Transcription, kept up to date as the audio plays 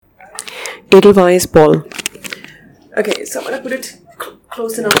Edelweiss ball. Okay, so I'm gonna put it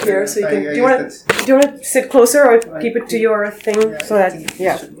close enough here so you can. Do you want to sit closer or keep it to your thing so that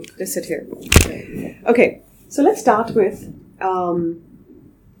just sit here. Okay, so let's start with.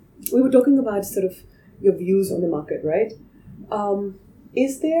 We were talking about sort of your views on the market, right?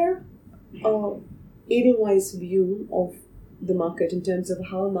 Is there a Edelweiss view of the market in terms of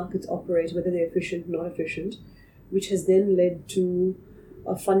how markets operate, whether they're efficient, not efficient, which has then led to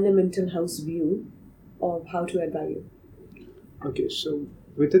a fundamental house view of how to add value? Okay, so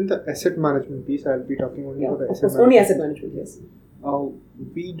within the asset management piece, I'll be talking only about the asset management. Only asset management, yes.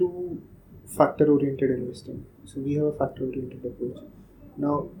 We do factor-oriented investing. So we have a factor-oriented approach.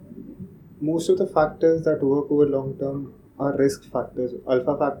 Now, most of the factors that work over long term are risk factors.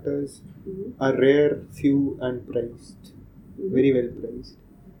 Alpha factors are rare, few, and priced. Very well priced.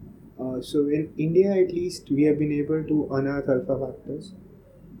 So in India, at least, we have been able to unearth alpha factors,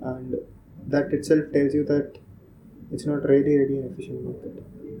 and that itself tells you that it's not really an efficient market.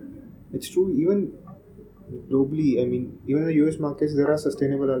 It's true even globally. I mean, even in the US markets, there are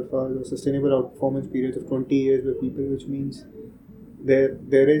sustainable alphas or sustainable outperformance periods of 20 years with people, which means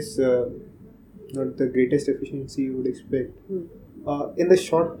there is not the greatest efficiency you would expect. In the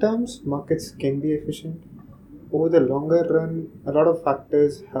short terms, markets can be efficient. Over the longer run, a lot of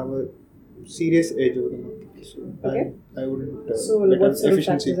factors have a serious edge over the market. So Okay. I wouldn't. So what sort of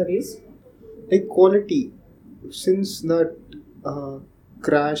factors are these? Like quality. Since that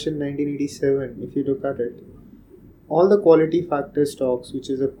crash in 1987, if you look at it, all the quality factor stocks, which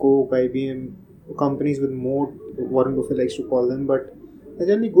is a Coke, IBM, companies with moat, Warren Buffett likes to call them, but they're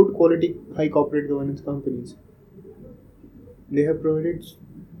generally good quality, high corporate governance companies. They have provided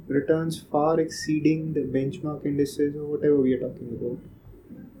returns far exceeding the benchmark indices or whatever we are talking about.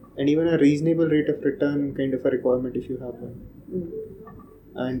 And even a reasonable rate of return kind of a requirement if you have one.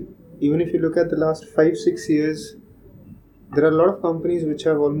 And even if you look at the last 5-6 years, there are a lot of companies which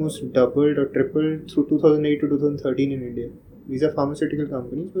have almost doubled or tripled through 2008 to 2013 in India. These are pharmaceutical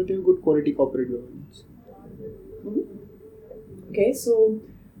companies, but they have good quality corporate governance. Okay, so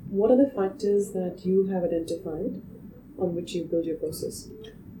what are the factors that you have identified on which you build your process?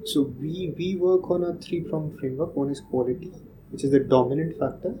 So we work on a 3-pronged framework. One is quality, which is the dominant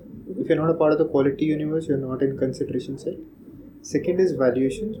factor. If you're not a part of the quality universe, you're not in consideration set. Second is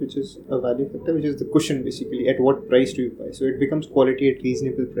valuations, which is a value factor, which is the cushion basically. At what price do you buy? So it becomes quality at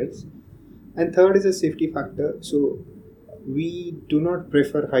reasonable price. And third is a safety factor. So we do not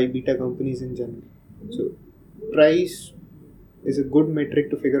prefer high beta companies in general. So price is a good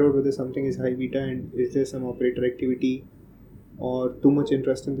metric to figure out whether something is high beta and is there some operator activity or too much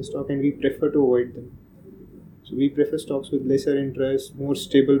interest in the stock, and we prefer to avoid them. So we prefer stocks with lesser interest, more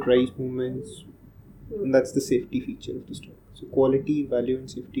stable price movements, and that's the safety feature of the stock. So quality, value, and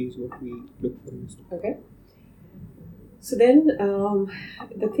safety is what we look for in the stock. Okay. So then,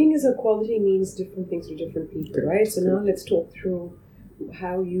 the thing is that quality means different things to different people, Correct. right? So now let's talk through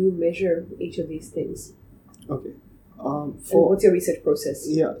how you measure each of these things. Okay. And what's your research process?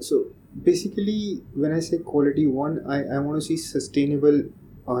 Yeah, so basically when I say quality, one, I want to see sustainable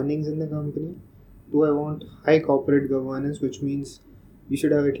earnings in the company. Two, I want high corporate governance, which means you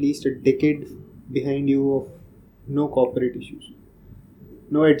should have at least a decade behind you of no corporate issues.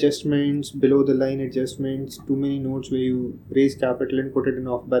 No adjustments, below the line adjustments, too many notes where you raise capital and put it in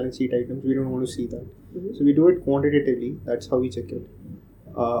off balance sheet items. We don't want to see that. So we do it quantitatively. That's how we check it.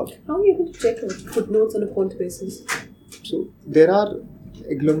 How are you able to check footnotes on a quant basis? So there are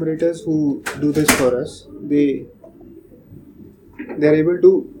agglomerators who do this for us. They are able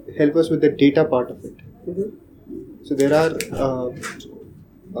to help us with the data part of it. So there are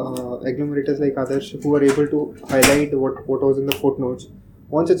agglomerators like others who are able to highlight what was in the footnotes.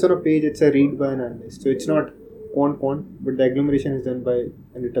 Once it's on a page, it's a read by an analyst. So it's not quant, but the agglomeration is done by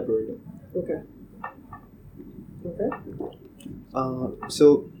a data provider. Okay.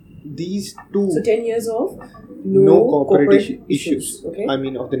 So these two. So 10 years of no corporate issues. Okay. I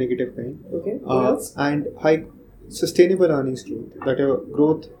mean, of the negative kind. Okay. What else? And high sustainable earnings growth. That your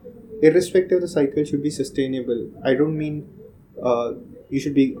growth, irrespective of the cycle, should be sustainable. I don't mean you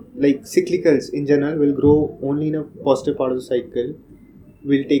should be like cyclicals in general will grow only in a positive part of the cycle.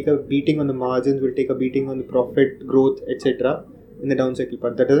 Will take a beating on the margins. Will take a beating on the profit growth, etc. in the down cycle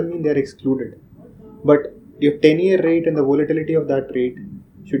part. That doesn't mean they are excluded, but your 10-year rate and the volatility of that rate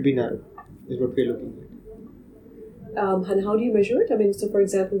should be narrow. Is what we're looking at. And how do you measure it? I mean, so for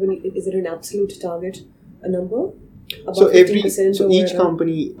example, is it an absolute target, a number? So each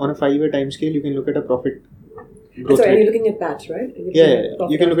company on a 5-year time scale, you can look at a profit growth rate. And you're looking at PAT, right?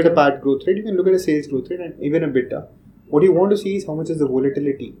 You can look at a PAT growth rate, you can look at a sales growth rate, and even a beta. What you want to see is how much is the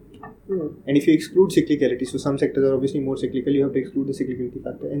volatility. And if you exclude cyclicality, so some sectors are obviously more cyclical, you have to exclude the cyclicality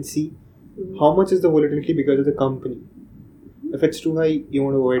factor and see how much is the volatility because of the company. If it's too high, you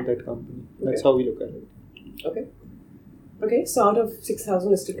want to avoid that company. That's how we look at it. Okay, so out of 6,000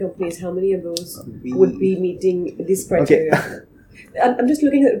 listed companies, how many of those would be meeting this criteria? Okay. I'm just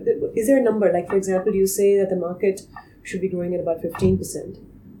looking at, is there a number? Like, for example, you say that the market should be growing at about 15%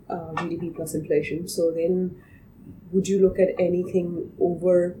 GDP plus inflation. So then would you look at anything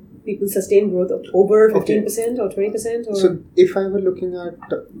over, people sustain growth of over 15% or 20%? Or? So if I were looking at,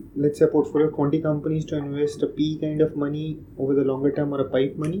 let's say, a portfolio of 20 companies to invest a P kind of money over the longer term or a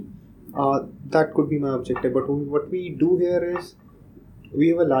pipe money, that could be my objective. But what we do here is we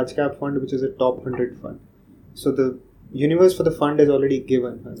have a large cap fund which is a top 100 fund. So the universe for the fund is already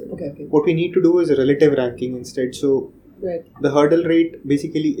given. Okay. What we need to do is a relative ranking instead. So the hurdle rate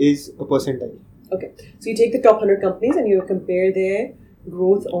basically is a percentile. Okay. So you take the top 100 companies and you compare their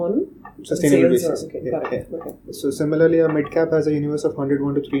growth on sustainable basis. Okay. So similarly, a mid cap has a universe of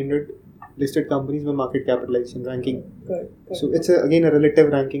 101 to 300 listed companies by market capitalization ranking. So it's again a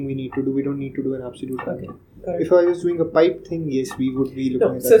relative ranking we need to do. We don't need to do an absolute ranking. If I was doing a pipe thing, yes, we would be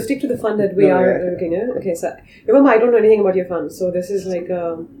looking at that. So stick to the fund that we are looking at. Okay, so remember, I don't know anything about your fund, so this is like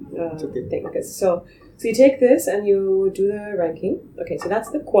a thing. Okay, so you take this and you do the ranking. Okay, so that's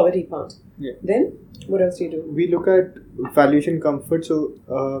the quality part. Yeah. Then what else do you do? We look at valuation comfort.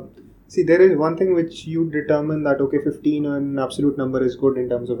 So see, there is one thing which you determine that 15 an absolute number is good in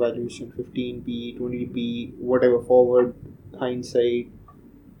terms of valuation. 15 P, 20 P, whatever, forward, hindsight,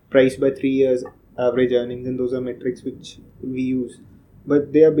 price by 3 years, average earnings, and those are metrics which we use.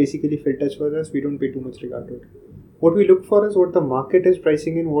 But they are basically filters for us. We don't pay too much regard to it. What we look for is what the market is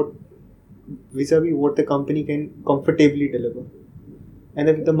pricing in, what vis-a-vis what the company can comfortably deliver. And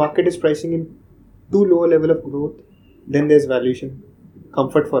if the market is pricing in too low a level of growth, then there's valuation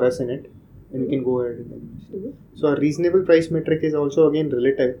comfort for us in it, and we can go ahead and invest. So a reasonable price metric is also again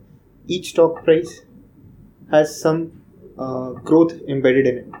relative. Each stock price has some growth embedded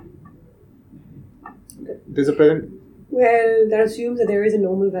in it. There's a present. Well, that assumes that there is a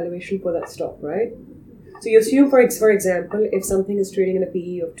normal valuation for that stock, right? So you assume, for example, if something is trading in a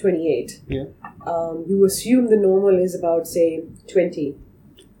PE of 28, you assume the normal is about, say, 20.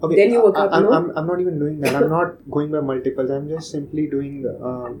 Okay, then you work out. I'm not even doing that. I'm not going by multiples. I'm just simply doing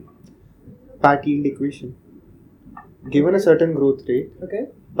PAT yield equation. Given a certain growth rate,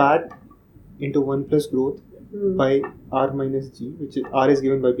 PAT into 1 plus growth by R minus G, which is R is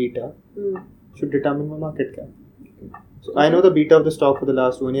given by beta, should determine my market cap. So I know the beta of the stock for the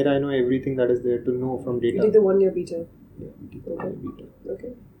last 1 year. I know everything that is there to know from data. You did the 1 year beta. Yeah, we did the 1 year beta.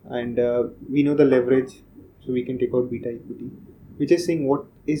 Okay. And we know the leverage, so we can take out beta equity. We're just saying what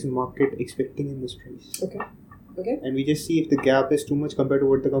is market expecting in this price. Okay. And we just see if the gap is too much compared to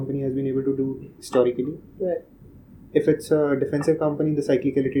what the company has been able to do historically. Right. If it's a defensive company, the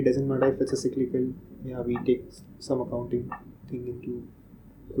cyclicality doesn't matter. If it's a cyclical, we take some accounting thing into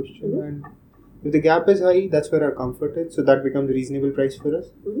question. And if the gap is high, that's where our comfort is. So that becomes a reasonable price for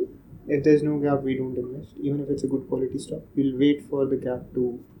us. If there's no gap, we don't invest. Even if it's a good quality stock, we'll wait for the gap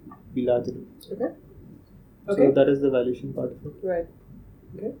to be large enough. So that is the valuation part of it. Right.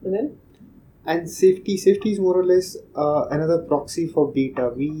 Okay. And then? And safety is more or less another proxy for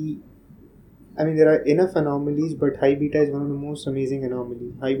beta. There are enough anomalies, but high beta is one of the most amazing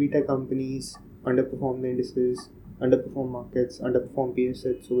anomalies. High beta companies underperform the indices, underperform markets, underperform peer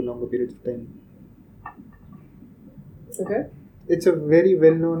sets over longer periods of time. Okay. It's a very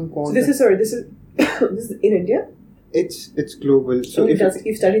well-known concept. So this is this is in India? It's global. So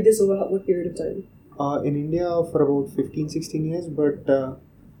you've studied this over what period of time? In India for about 15-16 years, but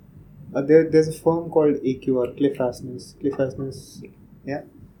there's a firm called AQR, Cliff Asness. Yeah.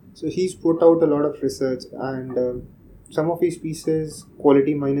 So he's put out a lot of research, and some of his pieces,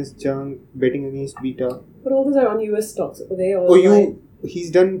 quality minus junk, betting against beta. But all those are on US stocks. Are they all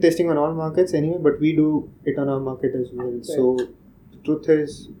he's done testing on all markets anyway, but we do it on our market as well. Right. So the truth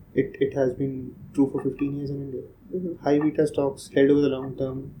is, it has been true for 15 years in India. High beta stocks held over the long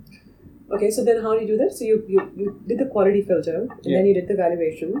term. Okay, so then how do you do that? So you did the quality filter, and then you did the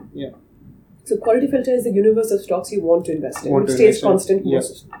valuation. Yeah. So quality filter is the universe of stocks you want to invest in, which stays constant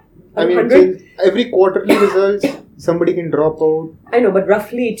most. Every quarterly results, somebody can drop out. I know, but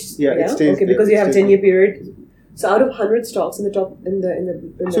roughly it stays okay, because you have a 10-year period. So out of 100 stocks in the top in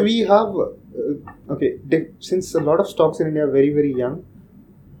the so we have since a lot of stocks in India are very, very young.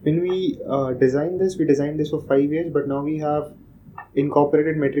 When we designed this for 5 years, but now we have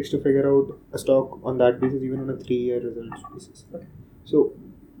incorporated metrics to figure out a stock on that basis, even on a 3-year results basis. So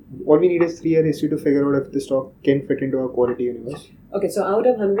all we need is 3-year history to figure out if the stock can fit into our quality universe. Okay, so out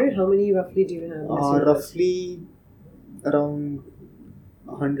of 100, how many roughly do you have? in this universe? Roughly around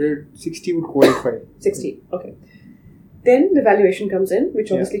 160 would qualify. 60. Okay. Then the valuation comes in, which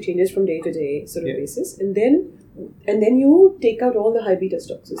Yeah. obviously changes from day to day sort of Yeah. basis, and then you take out all the high beta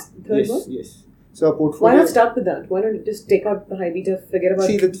stocks. Is the third one? Yes. So our portfolio. Why not start with that? Why not just take out the high beta, forget about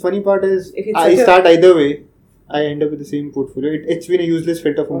See, the funny part is, If it's I such a- start either way. I end up with the same portfolio. It's been a useless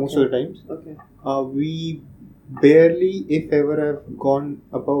filter for most of the times. Okay. We barely, if ever, have gone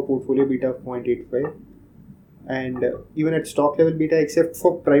above a portfolio beta of 0.85. And even at stock level beta, except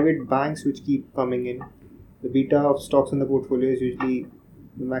for private banks which keep coming in, the beta of stocks in the portfolio is usually,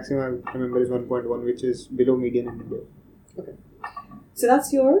 the maximum I remember is 1.1, which is below median in India. Okay. So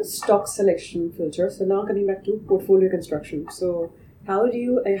that's your stock selection filter. So now coming back to portfolio construction. So how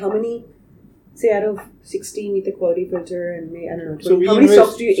many, say out of 60 meet the quality filter and I don't know, 20, So we how many invest-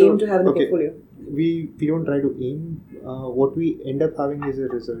 stocks do you so, aim to have in the okay. portfolio? We don't try to aim. What we end up having is a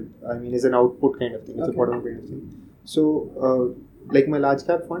result. I mean, is an output kind of thing. It's a Okay. bottom kind of thing. So, like my large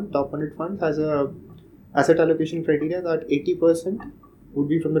cap fund, top 100 fund, has a asset allocation criteria that 80% would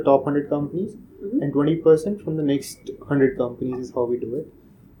be from the top 100 companies Mhm. and 20% from the next 100 companies is how we do it.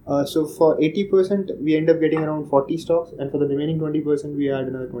 So for 80%, we end up getting around 40 stocks, and for the remaining 20%, we add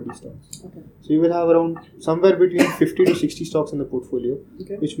another 20 stocks. Okay. So you will have around somewhere between 50 to 60 stocks in the portfolio,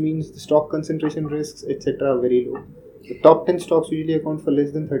 Okay. which means the stock concentration risks, etc., are very low. The top 10 stocks usually account for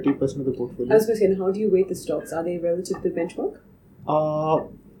less than 30% of the I portfolio. was going to say, and how do you weight the stocks? Are they relative to the benchmark?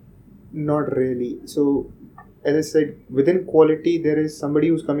 Not really. So, as I said, within quality, there is somebody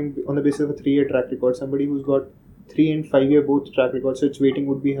who's coming on the basis of a 3-year track record, somebody who's got 3 and 5-year both track records, so its weighting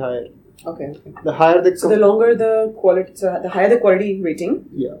would be higher. Okay. The higher the So the longer the quality, so the higher the quality rating,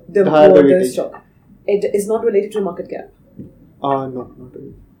 yeah, the higher more the the weightage. stock. It is not related to market cap. No, not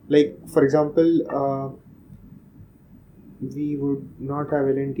really. Like, for example, we would not have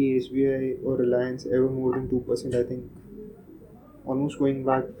L&T, SBI or Reliance ever more than 2%, I think. Almost going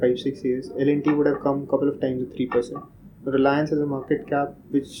back 5-6 years, L&T would have come a couple of times with 3%. But Reliance has a market cap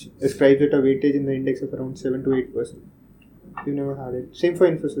which ascribes it a weightage in the index of around 7 to 8%. We've never had it. Same for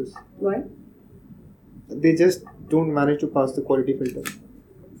Infosys. Why? They just don't manage to pass the quality filter.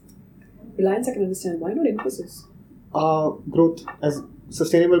 Reliance, I can understand. Why not Infosys? Growth, as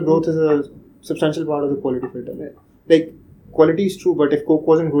sustainable growth is a substantial part of the quality filter. Right. Like, quality is true, but if Coke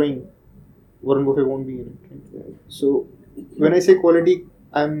wasn't growing, Warren Buffett won't be in it. Right? So, when I say quality,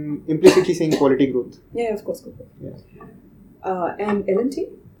 I'm implicitly saying quality growth. Yeah, of course. Go for it. Yeah. And L&T?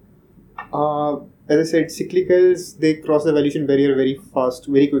 As I said, cyclicals, they cross the valuation barrier very fast,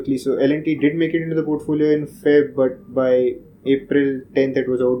 very quickly. So L&T did make it into the portfolio in Feb, but by April 10th it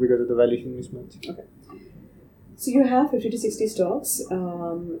was out because of the valuation mismatch. Okay. So you have 50 to 60 stocks,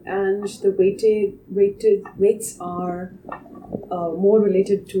 and the weights are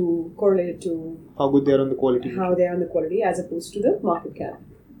correlated to How good they are on the quality. how they are on the quality as opposed to the market cap.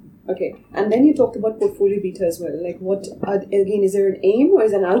 Okay, and then you talked about portfolio beta as well. Like, what again? Is there an aim, or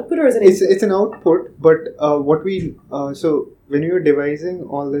is it an output, or is it? It's an output, but so when we were devising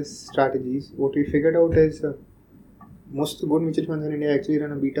all these strategies, what we figured out is most of the good mutual funds in India actually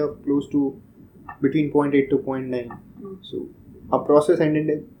run a beta of close to between 0.8 to 0.9. So our process ended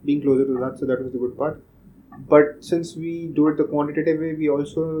up being closer to that, so that was the good part. But since we do it the quantitative way, we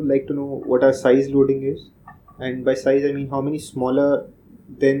also like to know what our size loading is, and by size I mean how many smaller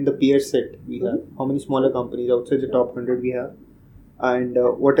than the peer set we have, how many smaller companies outside the top 100 we have, and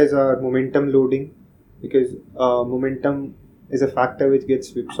what is our momentum loading, because momentum is a factor which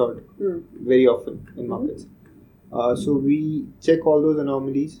gets whipsawed very often in markets. So we check all those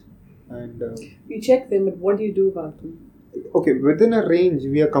anomalies, and You check them, but what do you do about them? okay, within a range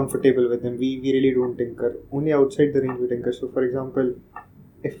we are comfortable with them. We really don't tinker. Only outside the range we tinker. So for example,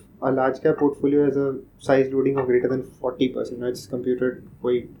 if a large cap portfolio has a size loading of greater than 40%, now it's computed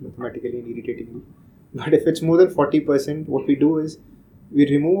quite mathematically and irritatingly. But if it's more than 40%, what we do is we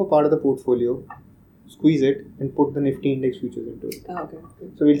remove a part of the portfolio, squeeze it, and put the Nifty index futures into it. Okay.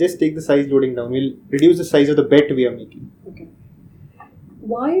 So we'll just take the size loading down. We'll reduce the size of the bet we are making. Okay.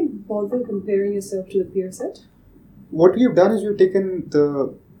 Why bother comparing yourself to the peer set? What we've done is we've taken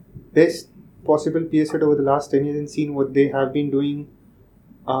the best possible peer set over the last 10 years and seen what they have been doing,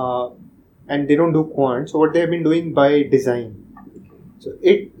 and they don't do quant, so what they have been doing by design. So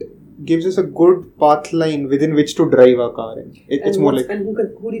it gives us a good path line within which to drive our car in. It's more like... And who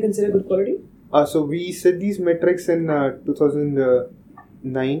do you consider good quality? So we set these metrics in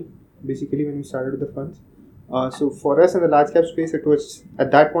 2009, basically when we started with the funds. So for us in the large cap space, it was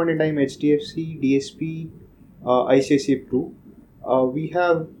at that point in time HDFC, DSP, ICICI Pru. We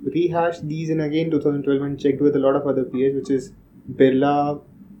have rehashed these in again 2012 and checked with a lot of other peers, which is Birla,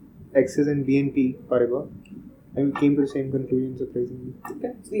 Axis and BNP Paribas, and we came to the same conclusion surprisingly.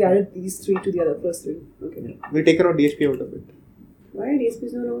 Okay. So we added these three to the other first three. Okay. We've taken out DSP out of it. Why DSP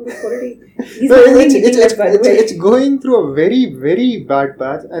is no longer good quality? He's not by the way. It's going through a very, very bad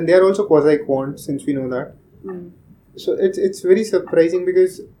path, and they are also quasi-quant since we know that. So it's very surprising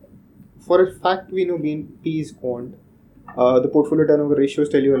because for a fact we know BNP is quant. The portfolio turnover ratios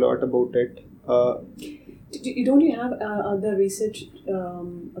tell you a lot about it. Don't you have other research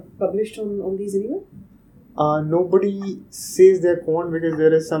published on these anywhere? Nobody says they're quant because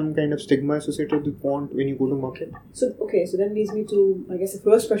there is some kind of stigma associated with quant when you go to market. So then leads me to, I guess, the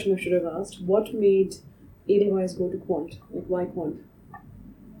first question I should have asked. What made Edelweiss go to quant? Like, why quant?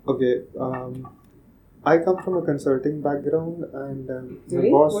 Okay, I come from a consulting background and my really?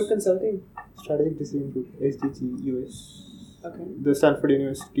 boss... What consulting? Strategic Decision Group, SDG, US. Okay. The Stanford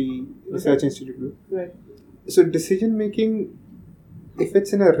University Research Institute Group. Right. So decision making, if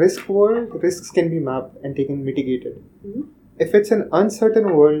it's in a risk world, risks can be mapped and mitigated. Mm-hmm. If it's an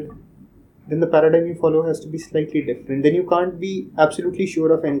uncertain world, then the paradigm you follow has to be slightly different. Then you can't be absolutely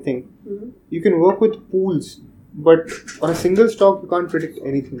sure of anything. Mm-hmm. You can work with pools, but on a single stock, you can't predict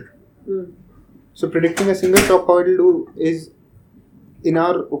anything. Mm. So predicting a single stock, how it will do is, in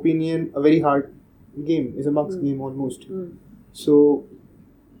our opinion, a very hard game. It's a mug's game almost. So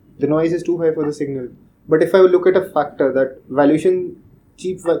the noise is too high for the signal. But if I look at a factor that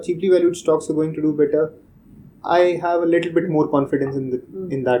cheaply valued stocks are going to do better, I have a little bit more confidence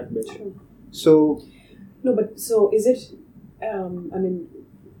in that bit. Sure. So no, but so is it? I mean,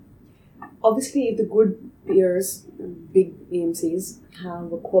 obviously, if the good peers, big AMCs,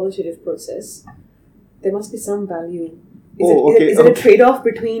 have a qualitative process, there must be some value. Is it a trade-off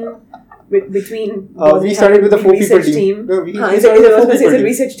between? We started with a 4 people team. No, is it a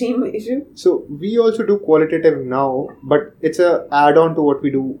research team issue? So we also do qualitative now, but it's a add-on to what we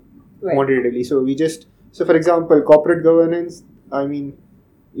do quantitatively. So for example, corporate governance. I mean,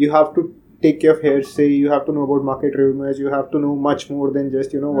 you have to take care of hearsay. You have to know about market rumors. You have to know much more than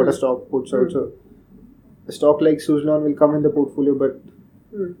just what a stock puts out. So a stock like Suzlon will come in the portfolio, but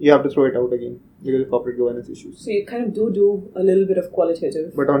you have to throw it out again because of corporate governance issues. So you kind of do a little bit of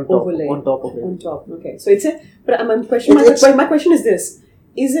qualitative, but on top of it. On top, okay. So it's a. But my question is this: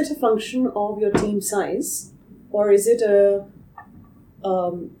 is it a function of your team size, or is it a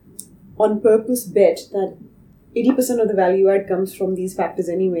on purpose bet that 80% of the value add comes from these factors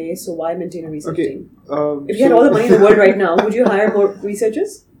anyway? So why maintain a research team? If you had all the money in the world right now, would you hire more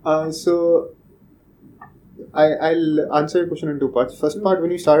researchers? I'll answer your question in two parts. First part, when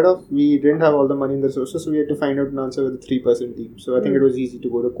we started off, we didn't have all the money in the resources, so we had to find out an answer with a 3% team. So I think it was easy to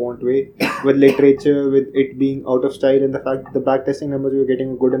go the quant way, with literature, with it being out of style, and the fact that the backtesting numbers we were getting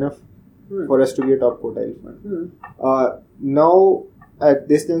were good enough for us to be a top quartile fund. Now, at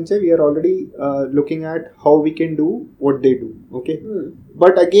this juncture, we are already looking at how we can do what they do. Okay,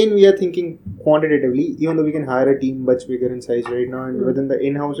 but again, we are thinking quantitatively, even though we can hire a team much bigger in size right now, and within the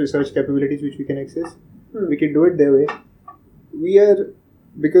in-house research capabilities which we can access. We can do it their way. We are,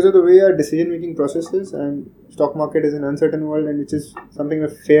 because of the way our decision making process is, and stock market is an uncertain world, and which is something we're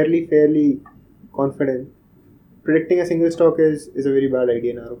fairly confident. Predicting a single stock is a very bad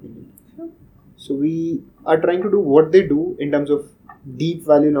idea in our opinion. So we are trying to do what they do in terms of deep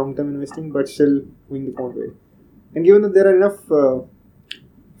value long term investing, but still going the quant way. And given that there are enough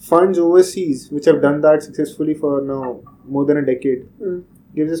funds overseas which have done that successfully for now more than a decade,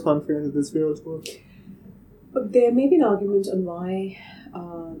 gives us confidence this way also. But there may be an argument on why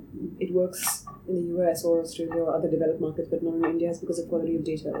it works in the US or Australia or other developed markets, but not in India, is because of quality of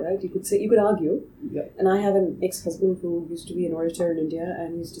data, right? You could argue. Yeah. And I have an ex-husband who used to be an auditor in India,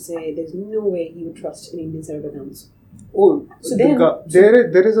 and he used to say there's no way he would trust an Indian set of accounts. Oh, so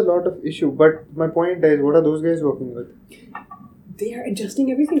there is a lot of issue. But my point is, what are those guys working with? They are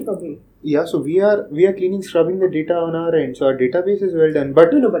adjusting everything probably. Yeah, so we are scrubbing the data on our end. So our database is well done.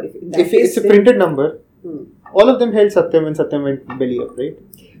 But no, but if it's a printed number. All of them held Satyam when Satyam went belly up, right?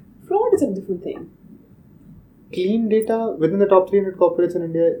 Fraud is a different thing. Clean data within the top 300 corporates in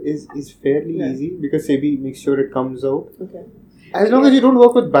India is fairly easy because SEBI makes sure it comes out. Okay. As long as you don't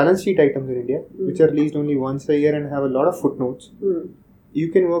work with balance sheet items in India, which are released only once a year and have a lot of footnotes, you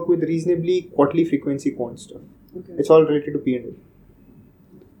can work with reasonably quarterly frequency quant stuff. Okay. It's all related to P&L.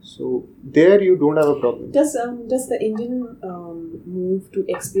 So there you don't have a problem. Does the Indian move to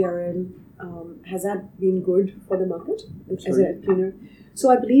XBRL has that been good for the market as a cleaner?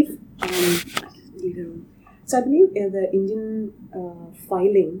 So I believe the Indian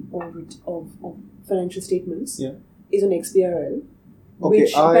filing of financial statements is on XBRL,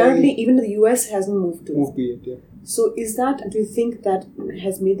 which apparently even the US hasn't moved to. Moved to it, yeah. So do you think that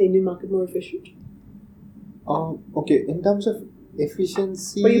has made the Indian market more efficient? Okay, in terms of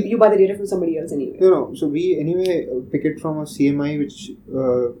efficiency... But you buy the data from somebody else anyway. No. So we anyway pick it from a CMI which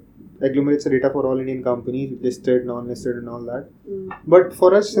agglomerates the data for all Indian companies, listed, non-listed and all that. But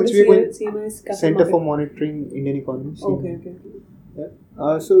for us, since we are going... CMI's Center for Monitoring Indian Economy. CMI. Okay.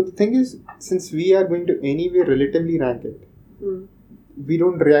 Yeah. So the thing is, since we are going to anyway relatively rank it, we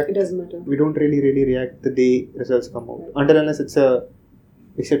don't react. It doesn't matter. We don't really react the day results come out, until unless it's a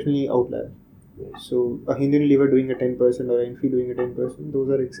exceptionally outlier. So a Hindu Unilever doing a 10% or Enfi doing a 10%, those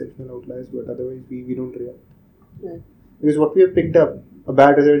are exceptional outliers, but otherwise we don't react. Right. Because what we have picked up, a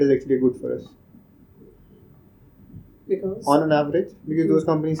bad result is actually good for us. Because? On an average, because those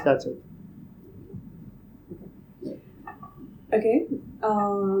companies catch up. Okay.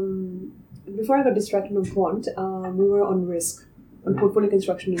 Before I got distracted on quant, we were on risk, on portfolio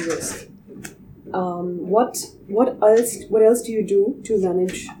construction and risk. What else do you do to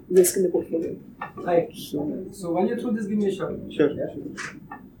manage risk in the portfolio? Hi. So when you're through this, give me a shot. Sure.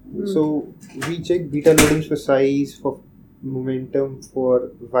 So we check beta loadings for size, for momentum,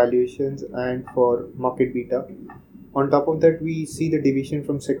 for valuations, and for market beta. On top of that, we see the deviation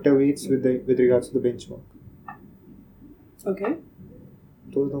from sector weights with regards to the benchmark. Okay.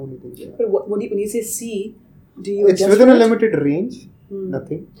 Those are the only things. Yeah. But when you say C, do you? It's within a limited range.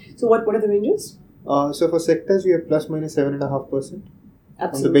 Nothing. So what are the ranges? So for sectors, we have plus minus 7.5%. Absolutely.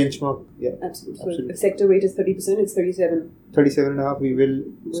 On the benchmark, yeah. Absolutely. So if sector weight is 30%, it's 37. 37.5, we will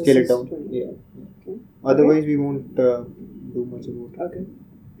scale it down. 20. Yeah. Okay. Otherwise, we won't do much about it.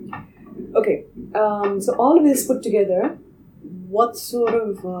 Okay. So all of this put together, what sort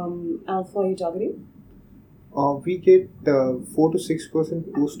of alpha are you targeting? We get 4 to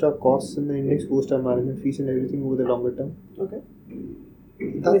 6% post our costs in the index, post our management fees and everything over the longer term. Okay.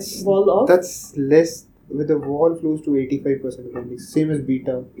 That's wall off? That's less, with the wall close to 85% of the index. Same as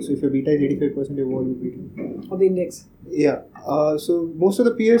beta. So if your beta is 85%, your wall will be 80%. Of the index? Yeah. So most of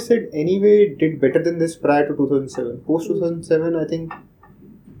the peers said anyway did better than this prior to 2007. Post 2007, I think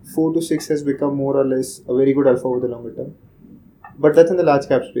 4 to 6 has become more or less a very good alpha over the longer term. But that's in the large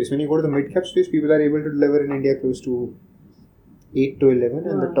cap space. When you go to the mid cap space, people are able to deliver in India close to 8 to 11,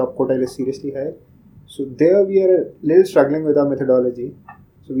 and the top quartile is seriously high. So there we are a little struggling with our methodology.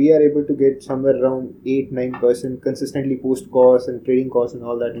 So we are able to get somewhere around 8-9% consistently post costs and trading costs and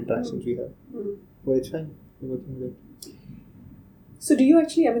all that interactions we have. But it's fine. We're working with it. So do you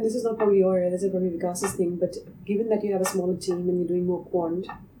actually, this is not probably your area, this is probably Vikas's thing, but given that you have a smaller team and you're doing more quant,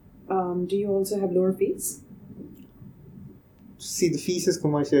 do you also have lower fees? See, the fees is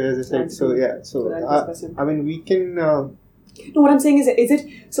commercial, as I said. So yeah. So we can. No, what I'm saying is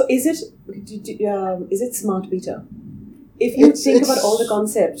it smart beta? If you think about all the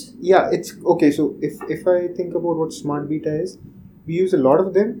concepts. Yeah, it's okay. So if I think about what smart beta is, we use a lot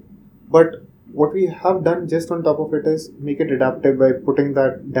of them, but what we have done just on top of it is make it adaptive by putting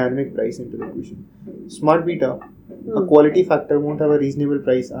that dynamic price into the equation. Smart beta, a quality factor won't have a reasonable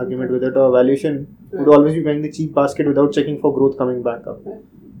price argument with it, or valuation would always be buying the cheap basket without checking for growth coming back up.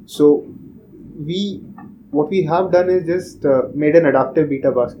 So what we have done is just made an adaptive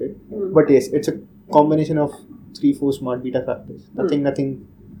beta basket. But yes, it's a combination of 3-4 smart beta factors. Nothing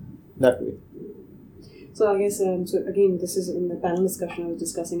that way. So I guess so again, this is in the panel discussion I was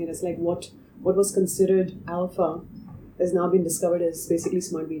discussing it. It's like what was considered alpha has now been discovered as basically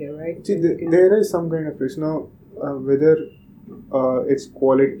smart beta, right? See, there is some kind of risk now, whether it's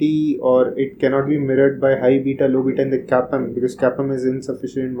quality or it cannot be mirrored by high beta, low beta in the CAPM, because CAPM is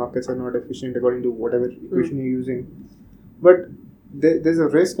insufficient, markets are not efficient according to whatever equation you're using. But there's a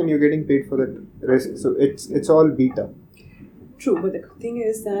risk and you're getting paid for that risk. So it's all beta. True, but the thing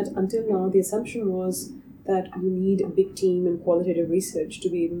is that until now the assumption was that you need a big team and qualitative research to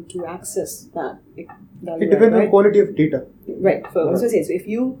be able to access that. It depends on quality of data. Right. So if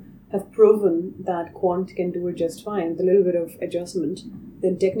you have proven that quant can do it just fine with a little bit of adjustment,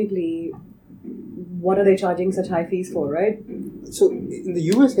 then technically, what are they charging such high fees for, right? So in the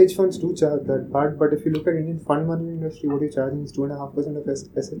US, hedge funds do charge that part, but if you look at Indian fund management industry, what you're charging is 2.5% of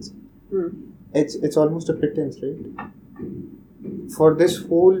assets. It's almost a pittance, right? For this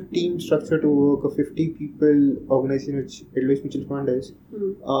whole team structure to work, a 50 people organization which Edelweiss Mutual Fund is,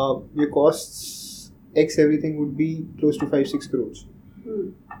 your costs X everything would be close to 5-6 crores.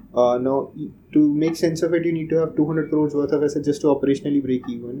 Now, to make sense of it, you need to have 200 crores worth of assets just to operationally break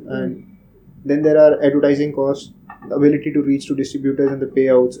even. And then there are advertising costs, the ability to reach to distributors and the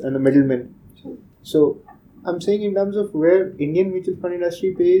payouts and the middlemen. So, I'm saying in terms of where Indian mutual fund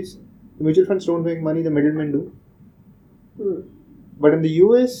industry pays, the mutual funds don't make money, the middlemen do. But in the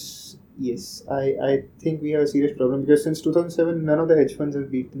US, Yes, I think we have a serious problem because since 2007, none of the hedge funds have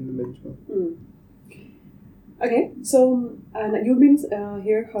beaten the benchmark. Okay, so and you've been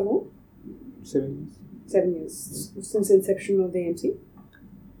here how long? 7 years. 7 years since the inception of the AMC.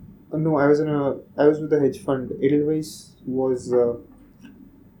 No, I was with the hedge fund. Edelweiss was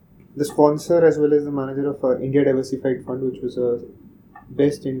the sponsor as well as the manager of India Diversified Fund, which was a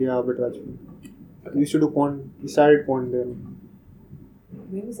best India arbitrage fund. Okay. We used to do quant. We started quant there.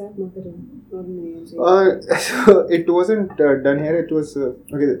 Where was that market in? Not in the AMC. So it wasn't done here. It was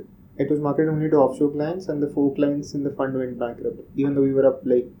okay. It was marketed only to offshore clients, and the 4 clients in the fund went bankrupt. Even though we were up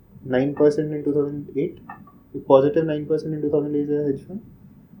like 9% in 2008, positive 9% in 2008 as a hedge fund.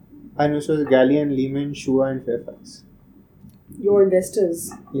 And it was Galleon, Lehman, Shua, and Fairfax. Your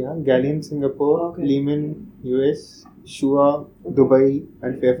investors. Yeah, Galleon Singapore, Okay. Lehman US, Shua, Dubai,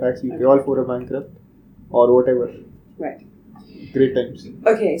 and Fairfax UK. All 4 are bankrupt or whatever. Right. Great times.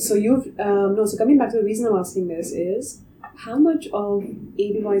 Okay, so so coming back to the reason I'm asking this is how much of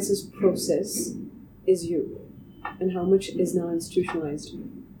Edelweiss's process is you and how much is now institutionalized?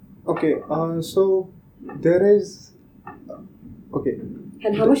 Okay, so there is. Okay.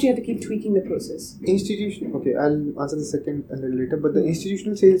 And how much do you have to keep tweaking the process? Institution. Okay, I'll answer the second a little later. But the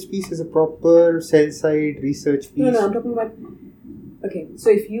institutional sales piece is a proper sell-side research piece. No, I'm talking about. Okay, so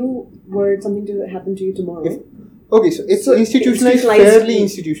if you were something to happen to you tomorrow. Okay, so it's institutionalized, fairly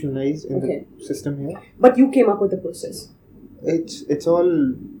institutionalized in the system here. But you came up with the process. It's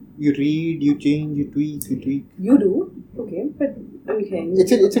all you read, you change, you tweak. You do, okay, but okay.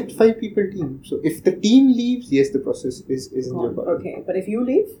 It's a 5 people team. So if the team leaves, yes, the process is in jeopardy. Okay, but if you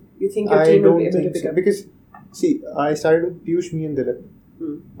leave, you think your team will be able to pick up? Because see, I started with Piyush, me and Dilip.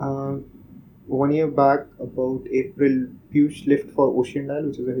 1 year back, about April, Piyush left for Ocean Dial,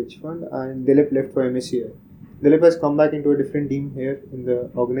 which is a hedge fund, and Dilip left for MSCI. Dilip has come back into a different team here in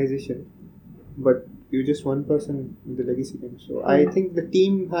the organization, but you're just one person with the legacy team. So I think the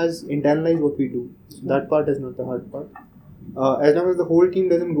team has internalized what we do. That part is not the hard part. As long as the whole team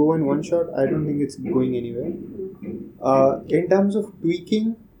doesn't go in one shot, I don't think it's going anywhere. In terms of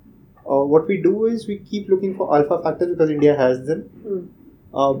tweaking, what we do is we keep looking for alpha factors because India has them.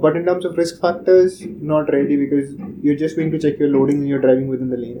 But in terms of risk factors, not really, because you're just going to check your loading and you're driving within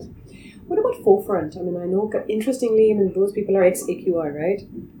the lanes. What about Forefront? I mean, I know, interestingly, those people are ex-AQR, right?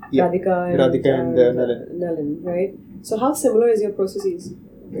 Yeah. Radhika and Nalin, right? So how similar is your processes?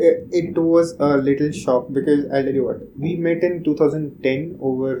 It was a little shock because I'll tell you what. We met in 2010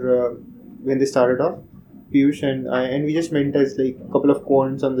 over when they started off, Piyush and I, and we just met as like a couple of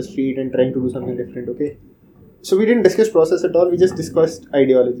quants on the street and trying to do something different, okay? So we didn't discuss process at all, we just discussed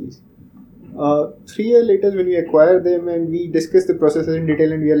ideologies. 3 years later when we acquired them and we discussed the processes in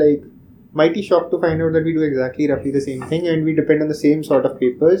detail and we are like, mighty shocked to find out that we do exactly roughly the same thing and we depend on the same sort of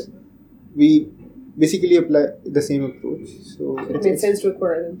papers. We basically apply the same approach. So it made sense to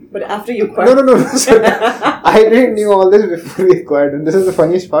acquire them. But after you acquired No. I didn't know all this before we acquired them. This is the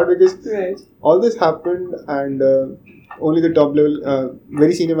funniest part because all this happened and only the top level,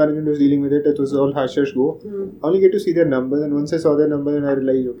 very senior management was dealing with it. It was all hush go. I only get to see their numbers and once I saw their numbers and I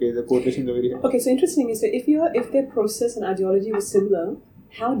realized, okay, the quotations are very high. Okay, so interestingly, so if their process and ideology was similar,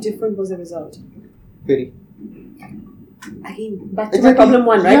 how different was the result? Very. Again, back to my problem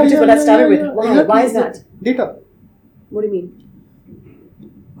one, right? Which is what I started with. Why? Exactly. Why is that? Data. What do you mean?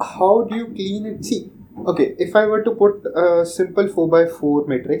 How do you clean it? See, okay, if I were to put a simple 4x4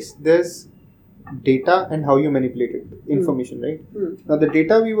 matrix, there's data and how you manipulate it, information, right? Now, the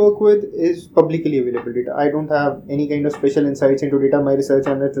data we work with is publicly available data. I don't have any kind of special insights into data. My research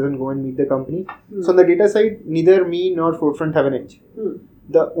analyst doesn't go and meet the company. So, on the data side, neither me nor Forefront have an edge.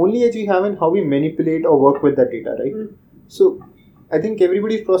 The only edge we have in how we manipulate or work with that data, right? So, I think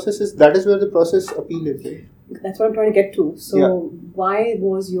everybody's process that is where the process appeal is, right? That's what I'm trying to get to. So, why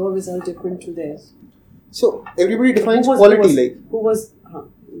was your result different to theirs? So, everybody defines quality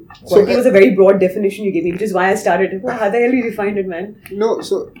Quality was a very broad definition you gave me, which is why I started. How the hell you defined it, man? No,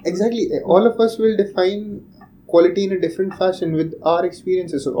 so exactly. All of us will define quality in a different fashion with our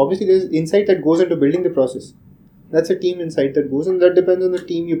experiences. So, obviously, there's insight that goes into building the process. That's a team insight that goes, and that depends on the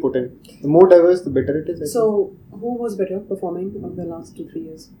team you put in. The more diverse, the better it is. So, who was better performing of the last 2-3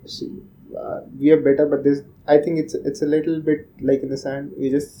 years? See, we are better, but I think it's a little bit like in the sand. We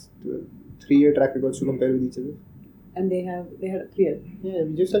just 3-year track records to compare with each other. And they had 3 years. Yeah,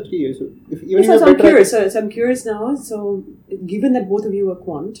 we just have 3 years. So I'm curious. So I'm curious now. So, given that both of you were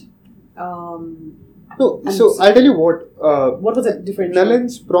quant. No, so I'll tell you what. What was the difference?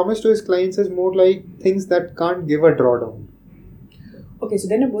 Nalin's promise to his clients is more like things that can't give a drawdown. Okay, so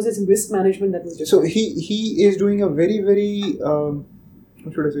then it was some risk management that was different. So he is doing a very, very,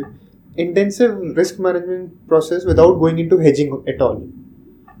 what should I say? intensive risk management process without going into hedging at all.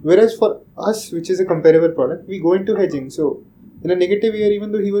 Whereas for us, which is a comparable product, we go into hedging. So in a negative year,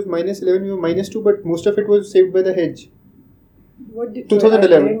 even though he was -11, we were -2, but most of it was saved by the hedge. What did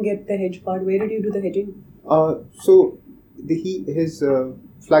 2011. I didn't get the hedge part. Where did you do the hedging? So his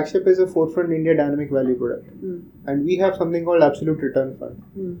flagship is a forefront India dynamic value product, and we have something called absolute return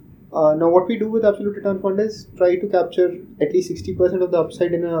fund. Now, what we do with absolute return fund is try to capture at least 60% of the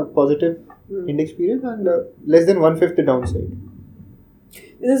upside in a positive index period and less than 1/5 the downside.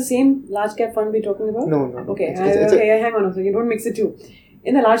 Is this the same large cap fund we're talking about? No. Okay, It's hang on a second. Don't mix the two.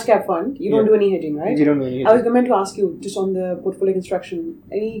 In the large cap fund, you don't do any hedging, right? We don't do any hedging. I was going to ask you just on the portfolio construction.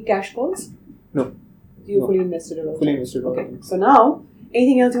 Any cash calls? No. You're fully invested at all. Fully invested. Okay. So now,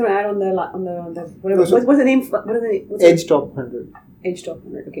 anything else you want to add on the whatever? No, what's the name? What's Edge Top 100. Edge Top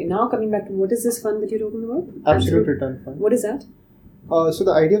 100. Okay. Now coming back to what is this fund that you're talking about? Absolute return fund. What is that? So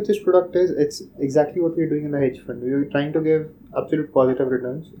the idea of this product is it's exactly what we're doing in the hedge fund. We're trying to give absolute positive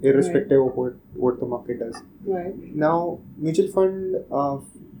returns irrespective of what the market does. Right. Now, mutual fund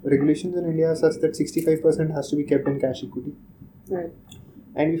regulations in India are such that 65% has to be kept in cash equity. Right.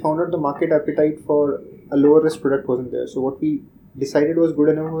 And we found out the market appetite for a lower risk product wasn't there. So what we decided was good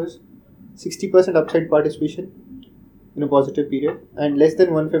enough was 60% upside participation in a positive period and less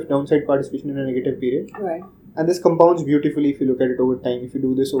than 1/5 downside participation in a negative period. Right. And this compounds beautifully if you look at it over time, if you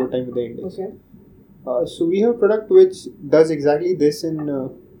do this over time with the index. Okay. So we have a product which does exactly this in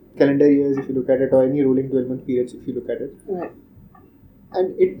calendar years if you look at it, or any rolling 12-month periods if you look at it. Right.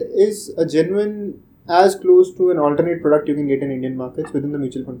 And it is a genuine, as close to an alternate product you can get in Indian markets within the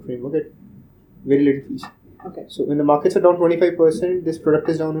mutual fund framework at very little fees. Okay. So when the markets are down 25%, this product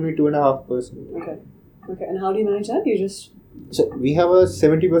is down only 2.5%. Okay. Okay. And how do you manage that? You just... So we have a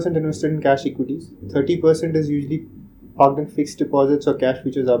 70% invested in cash equities. 30% is usually parked in fixed deposits or cash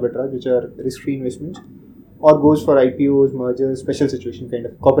futures arbitrage, which are risk-free investments, or goes for IPOs, mergers, special situation kind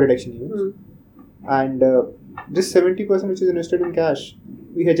of corporate action events. And this 70% which is invested in cash,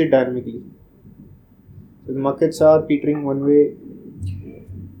 we hedge it dynamically. So the markets are petering one way.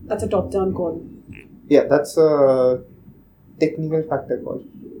 That's a top-down call. Yeah, that's a technical factor call.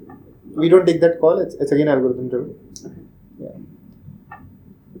 We don't take that call. It's again algorithm driven. Okay. Yeah.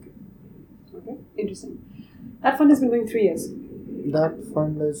 Okay. Interesting. That fund has been going 3 years. That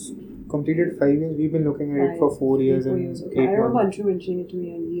fund has completed 5 years. We've been looking at it for 4 years and 8 months. Okay. I remember Anshu mentioning it to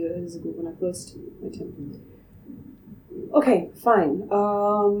me years ago when I first met him. Okay, fine.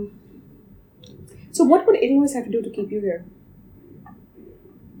 So what would Edelweiss have to do to keep you here?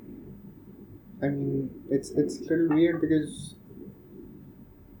 I mean, it's a little weird because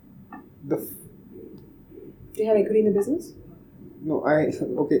Do you have equity in the business?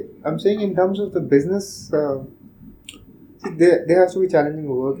 I'm saying in terms of the business, there has to be challenging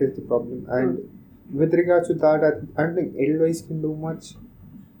work is the problem, and with regards to that, I don't think Edelweiss can do much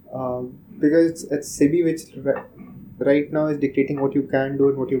because it's SEBI which right now is dictating what you can do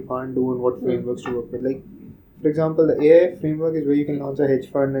and what you can't do and what frameworks to work with. Like, for example, the AIF framework is where you can launch a hedge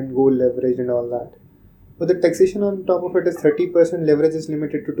fund and go leverage and all that. But the taxation on top of it is 30%, leverage is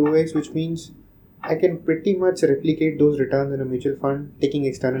limited to 2x, which means I can pretty much replicate those returns in a mutual fund taking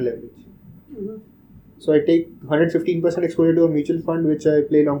external leverage. Mm-hmm. So I take 115% exposure to a mutual fund which I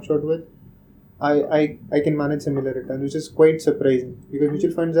play long shot with. I can manage similar returns, which is quite surprising because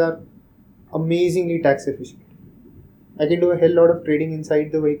mutual funds are amazingly tax efficient. I can do a hell lot of trading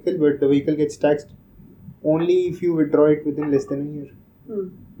inside the vehicle, but the vehicle gets taxed only if you withdraw it within less than a year.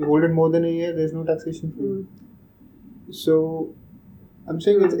 You hold it more than a year, there's no taxation for you. So I'm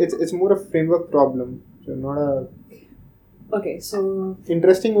saying it's more a framework problem, so not a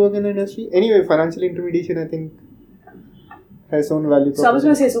interesting work in the industry. Anyway, financial intermediation I think has own value. So I was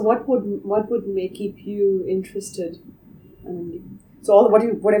going to say, so what would keep you interested? I mean, so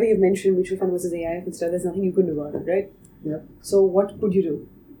whatever you've mentioned, mutual fund versus AIF and stuff, there's nothing you could do about it, right? Yeah. So what could you do?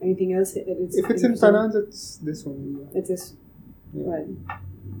 Anything else? If it's in finance, it's this only. Yeah. It's this. Yeah. Right.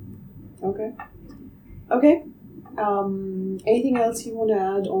 Okay. Anything else you want to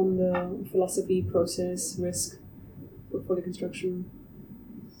add on the philosophy, process, risk, portfolio construction?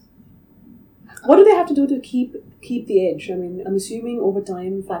 What do they have to do to keep the edge? I mean, I'm assuming over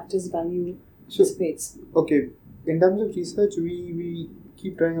time factors value dissipates. Okay. In terms of research, we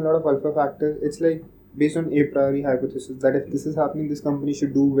keep trying a lot of alpha factors. It's like based on a priori hypothesis that if this is happening, this company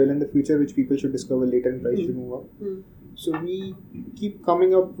should do well in the future, which people should discover later and price should move up. So we keep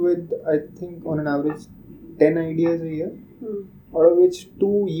coming up with, I think, on an average, 10 ideas a year, out of which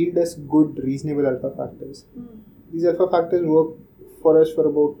 2 yield us good, reasonable alpha factors. These alpha factors work for us for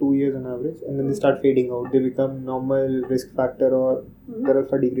about 2 years on average, and then they start fading out. They become normal risk factor, or their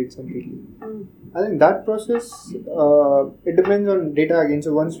alpha degrades completely. I think that process, it depends on data again.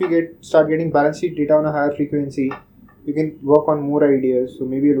 So once we start getting balance sheet data on a higher frequency, you can work on more ideas. So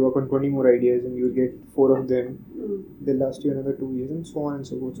maybe you'll work on 20 more ideas and you'll get 4 of them. They'll last you another 2 years, and so on and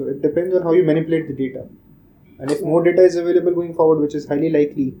so forth. So it depends on how you manipulate the data. And if more data is available going forward, which is highly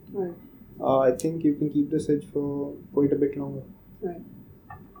likely, I think you can keep this edge for quite a bit longer. Right.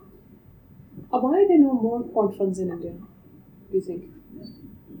 Why are there no more quant funds in India, do you think?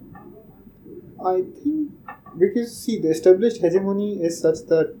 I think because, see, the established hegemony is such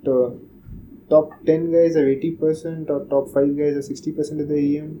that top 10 guys have 80% or top 5 guys have 60% of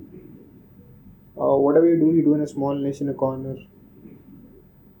the EM. Whatever you do in a small niche in a corner.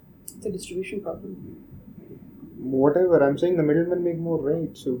 It's a distribution problem. Whatever, I'm saying the middlemen make more,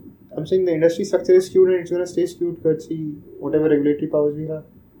 right? So I'm saying the industry structure is skewed and it's going to stay skewed courtesy whatever regulatory powers we have.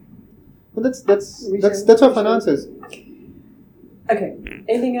 But that's what finance is. Okay.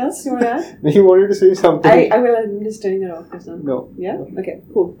 Anything else you want to add? You wanted to say something. I will. I'm just turning it off for now. No. Yeah? Okay,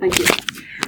 cool. Thank you.